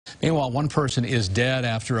Meanwhile, one person is dead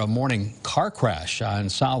after a morning car crash on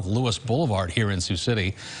South Lewis Boulevard here in Sioux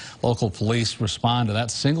City. Local police respond to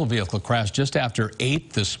that single vehicle crash just after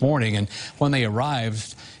 8 this morning, and when they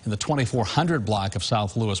arrived in the 2400 block of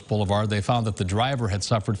South Lewis Boulevard, they found that the driver had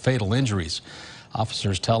suffered fatal injuries.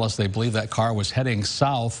 Officers tell us they believe that car was heading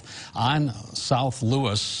south on South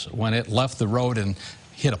Lewis when it left the road and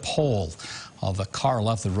hit a pole. While the car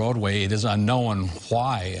left the roadway, it is unknown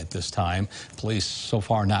why at this time. Police so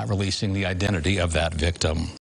far not releasing the identity of that victim.